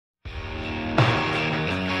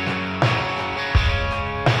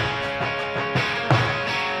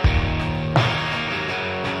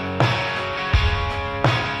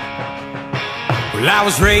Well, I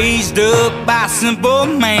was raised up by a simple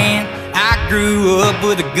man. I grew up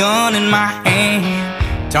with a gun in my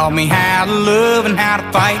hand. Taught me how to love and how to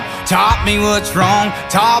fight. Taught me what's wrong,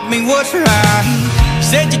 taught me what's right.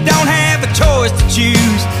 Said you don't have a choice to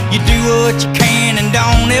choose. You do what you can and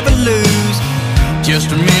don't ever lose.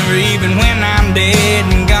 Just remember, even when I'm dead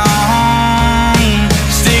and gone,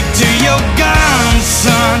 stick to your guns,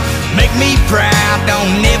 son. Make me proud,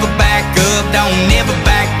 don't never back up, don't never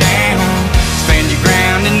back down. Stand your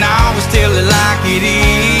ground and always tell it like it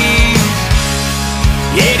is.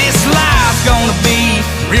 Yeah, this life's gonna be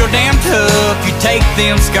real damn tough. You take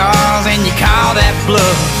them scars and you call that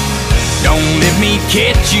bluff. Don't let me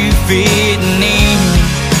catch you fitting in,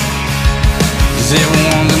 'cause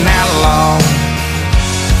everyone's an outlaw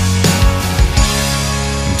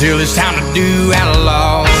until it's time to do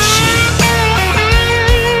outlaw shit.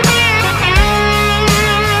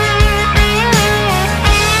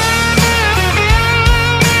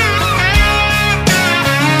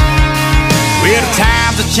 Well, the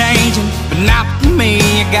times are changing, but not for me.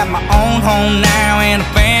 I got my own home now and a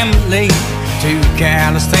family. 2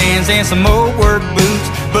 callous hands and some old work boots.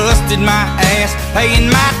 Busted my ass, paying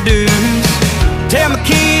my dues. Tell my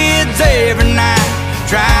kids every night,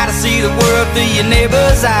 try to see the world through your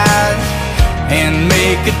neighbor's eyes and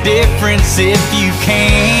make a difference if you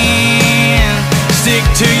can. Stick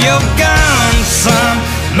to your guns, son.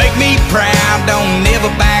 Make me proud, don't never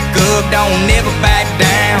back up, don't never back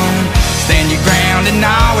down. Stand your ground and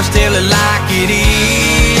always tell it like it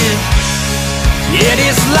is. Yeah,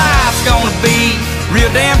 this life's gonna be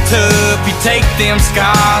real damn tough. You take them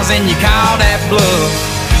scars and you call that bluff.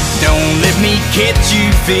 Don't let me catch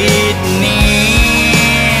you fitting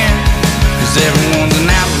in, 'cause everyone's an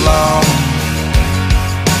outlaw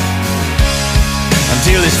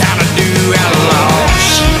until it's time to do outlaw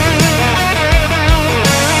shit.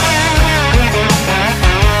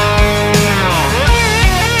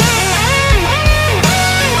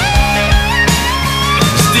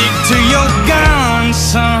 To your guns,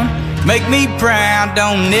 son. Make me proud,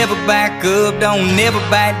 don't never back up, don't never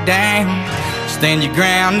back down. Stand your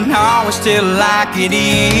ground and always tell it like it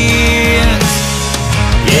is.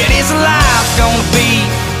 Yeah, this life's gonna be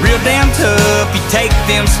real damn tough. You take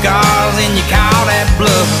them scars and you call that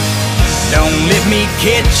bluff. Don't let me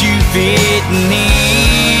catch you fitting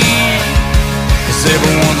in, 'cause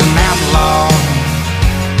everyone's an outlaw.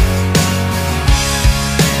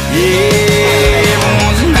 Yeah,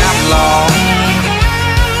 everyone's an outlaw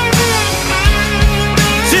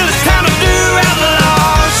till it's time to do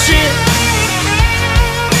outlaw shit.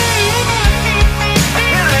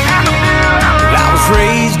 I was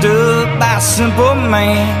raised up by a simple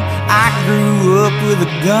man. I grew up with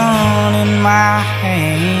a gun in my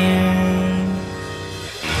hand.